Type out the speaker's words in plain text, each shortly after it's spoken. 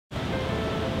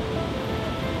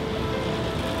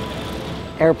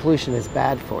air pollution is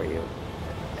bad for you.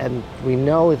 And we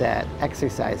know that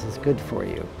exercise is good for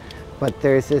you. But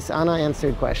there's this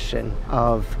unanswered question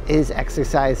of, is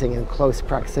exercising in close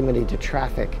proximity to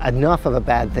traffic enough of a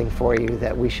bad thing for you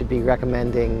that we should be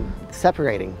recommending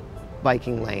separating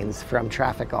biking lanes from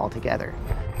traffic altogether?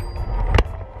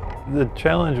 The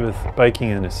challenge with biking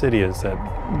in a city is that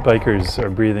bikers are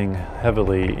breathing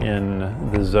heavily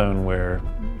in the zone where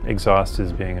exhaust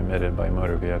is being emitted by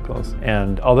motor vehicles.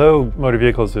 And although motor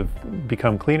vehicles have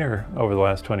become cleaner over the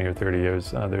last 20 or 30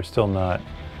 years, they're still not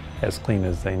as clean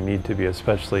as they need to be,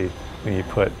 especially when you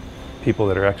put people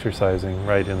that are exercising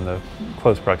right in the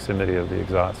close proximity of the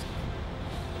exhaust.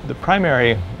 The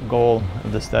primary goal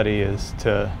of the study is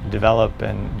to develop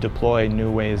and deploy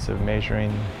new ways of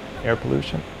measuring air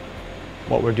pollution.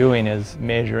 What we're doing is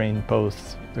measuring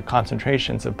both the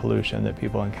concentrations of pollution that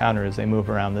people encounter as they move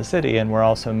around the city, and we're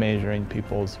also measuring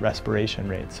people's respiration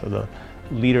rates, so the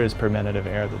liters per minute of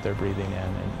air that they're breathing in.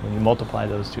 And when you multiply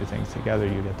those two things together,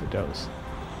 you get the dose.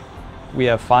 We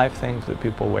have 5 things that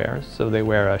people wear. So they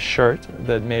wear a shirt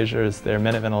that measures their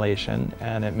minute ventilation,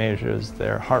 and it measures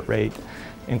their heart rate,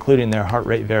 including their heart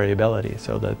rate variability,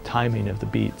 so the timing of the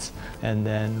beats. And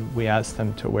then we ask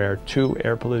them to wear 2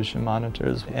 air pollution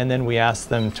monitors, and then we ask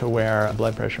them to wear a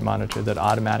blood pressure monitor that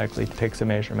automatically takes a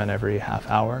measurement every half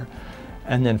hour.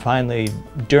 And then finally,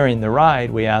 during the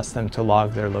ride, we ask them to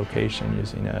log their location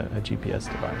using a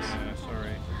GPS device.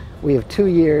 We have 2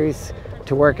 years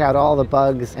to work out all the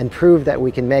bugs and prove that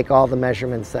we can make all the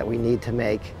measurements that we need to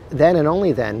make. Then and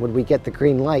only then would we get the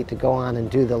green light to go on and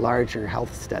do the larger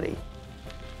health study.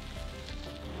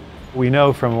 We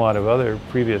know from a lot of other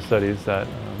previous studies that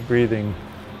breathing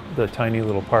the tiny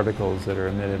little particles that are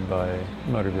emitted by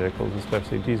motor vehicles,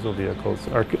 especially diesel vehicles,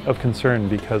 are of concern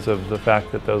because of the fact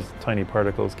that those tiny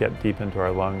particles get deep into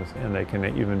our lungs and they can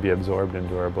even be absorbed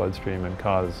into our bloodstream and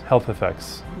cause health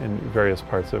effects in various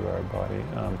parts of our body,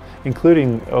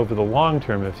 including over the long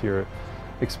term if you're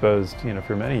exposed,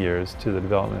 for many years to the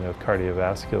development of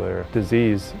cardiovascular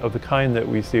disease of the kind that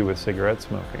we see with cigarette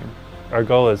smoking. Our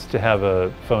goal is to have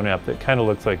a phone app that kind of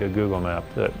looks like a Google map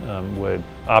that would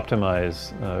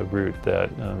optimize a route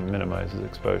that minimizes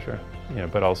exposure,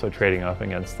 but also trading off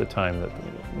against the time that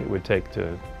it would take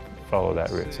to follow that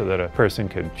route, so that a person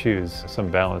could choose some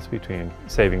balance between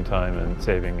saving time and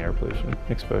saving air pollution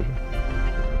exposure.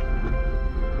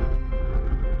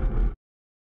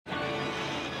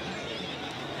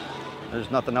 There's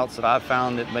nothing else that I've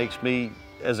found that makes me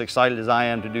as excited as I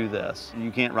am to do this.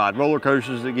 You can't ride roller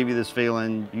coasters that give you this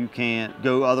feeling. You can't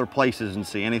go other places and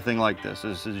see anything like this.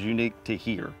 This is unique to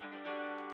here.